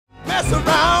mess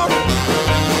around.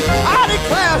 I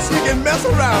declare she can mess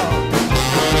around.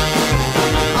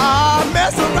 Ah,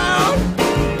 mess around.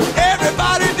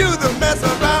 Everybody do the mess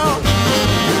around.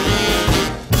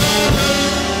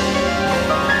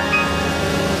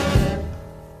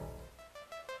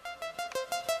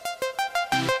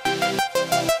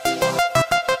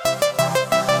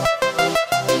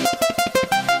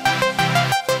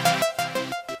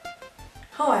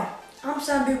 Hi, I'm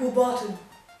Sam Beeble Barton,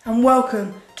 and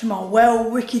welcome to my Well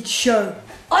Wicked show.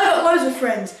 I've got loads of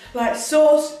friends like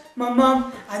Sauce, my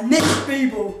mum, and Nick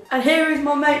Beeble. And here is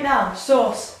my mate now,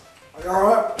 Sauce. Are you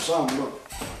alright? Sam, look.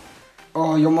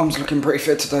 Oh, your mum's looking pretty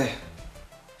fit today.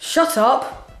 Shut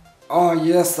up. Oh,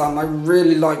 yes, Sam, I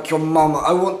really like your mum.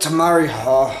 I want to marry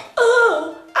her.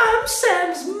 Oh, I'm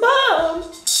Sam's mum.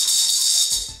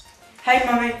 Hey,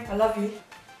 mummy, I love you.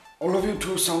 I love you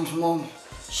too, Sam's mum.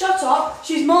 Shut up,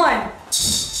 she's mine.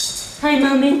 Hey,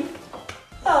 mummy.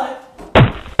 Hi.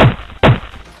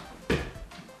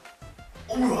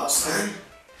 Alright, Sam.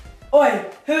 Oi,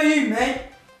 who are you, mate?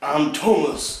 I'm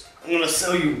Thomas. I'm gonna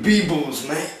sell you Beebles,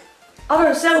 mate. I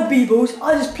don't sell Beebles,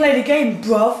 I just play the game,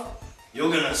 bruv.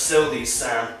 You're gonna sell these,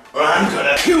 Sam, or I'm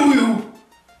gonna kill you!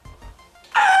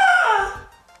 Ah!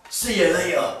 See you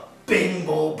later, Bing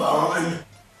Ball Barton.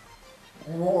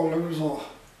 What a loser.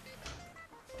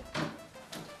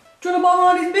 Do you want to buy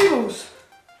one of these Beebles?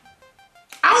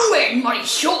 I'm wearing my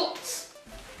shorts.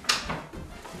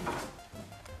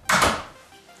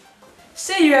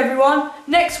 See you, everyone.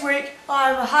 Next week, I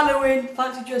have a Halloween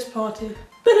fancy dress party.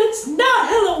 But it's not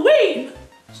Halloween!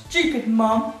 Stupid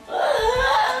mum.